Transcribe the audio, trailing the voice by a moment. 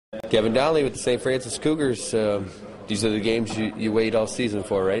Kevin Donley with the St. Francis Cougars. These are the games you wait all season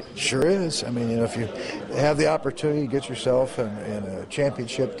for, right? Sure is. I mean, if you have the opportunity to get yourself in a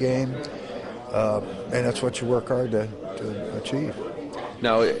championship game, and that's what you work hard to achieve.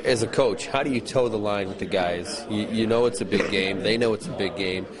 Now, as a coach, how do you toe the line with the guys? You know it's a big game. They know it's a big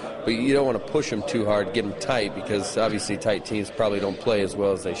game. But you don't want to push them too hard, get them tight, because obviously tight teams probably don't play as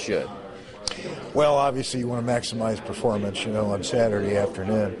well as they should. Well, obviously you want to maximize performance, on Saturday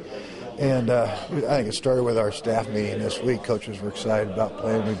afternoon. And I think it started with our staff meeting this week. Coaches were excited about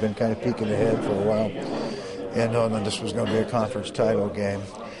playing. We've been kind of peeking ahead for a while and knowing that this was going to be a conference title game.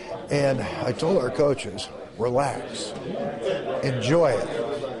 And I told our coaches, relax, enjoy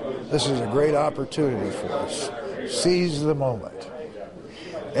it. This is a great opportunity for us. Seize the moment.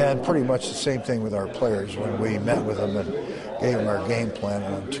 And pretty much the same thing with our players when we met with them and gave them our game plan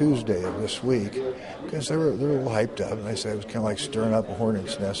on Tuesday of this week, because they're a little hyped up, and they said it was kind of like stirring up a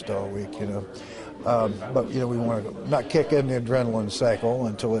hornet's nest all week, But, we want to not kick in the adrenaline cycle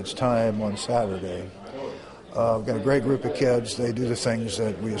until it's time on Saturday. We've got a great group of kids. They do the things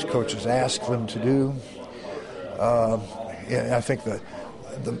that we as coaches ask them to do. And I think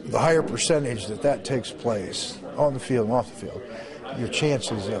the higher percentage that takes place on the field and off the field, your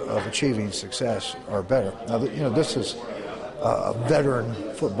chances of achieving success are better. Now, this is a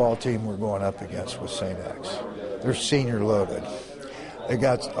veteran football team we're going up against with St. X. They're senior loaded. They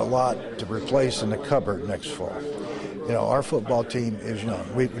got a lot to replace in the cupboard next fall. Our football team is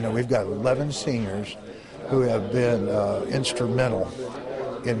young. We've got 11 seniors who have been instrumental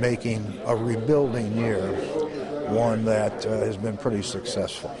in making a rebuilding year one that has been pretty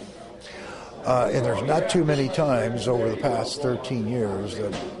successful. And there's not too many times over the past 13 years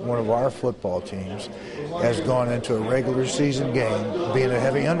that one of our football teams has gone into a regular season game being a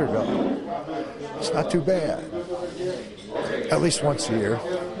heavy underdog. It's not too bad. At least once a year.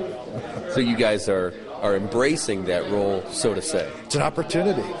 So you guys are embracing that role, so to say. It's an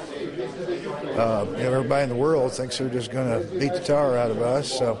opportunity. Everybody in the world thinks they're just going to beat the tower out of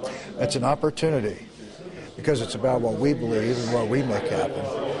us, so it's an opportunity because it's about what we believe and what we make happen.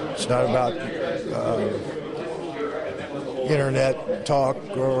 It's not about internet talk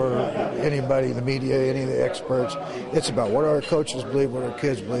or anybody, the media, any of the experts. It's about what our coaches believe, what our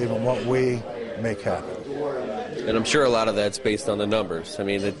kids believe, and what we make happen. And I'm sure a lot of that's based on the numbers. I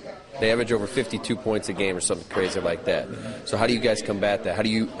mean, they average over 52 points a game or something crazy like that. So how do you guys combat that? How do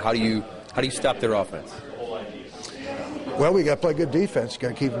you stop their offense? Well, we got to play good defense. Got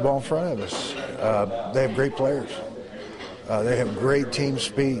to keep the ball in front of us. They have great players. They have great team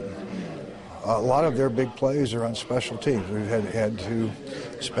speed. A lot of their big plays are on special teams. We've had to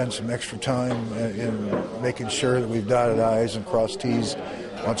spend some extra time in making sure that we've dotted I's and crossed T's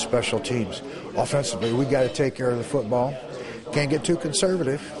on special teams. Offensively, we got to take care of the football. Can't get too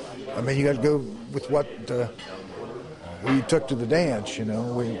conservative. I mean, you got to go with what we took to the dance.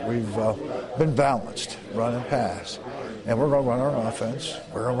 We've been balanced, run and pass, and we're going to run our offense.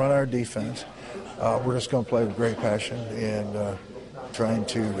 We're going to run our defense. We're just going to play with great passion and trying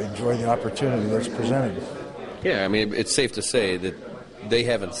to enjoy the opportunity that's presented. Yeah, I mean, it's safe to say that they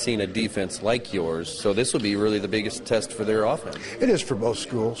haven't seen a defense like yours, so this will be really the biggest test for their offense. It is for both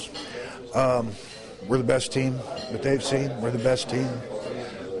schools. We're the best team that they've seen. We're the best team.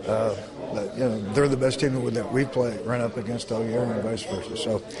 They're the best team that we play, run up against all year and vice versa.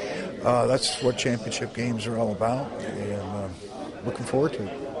 So that's what championship games are all about, and looking forward to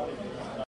it.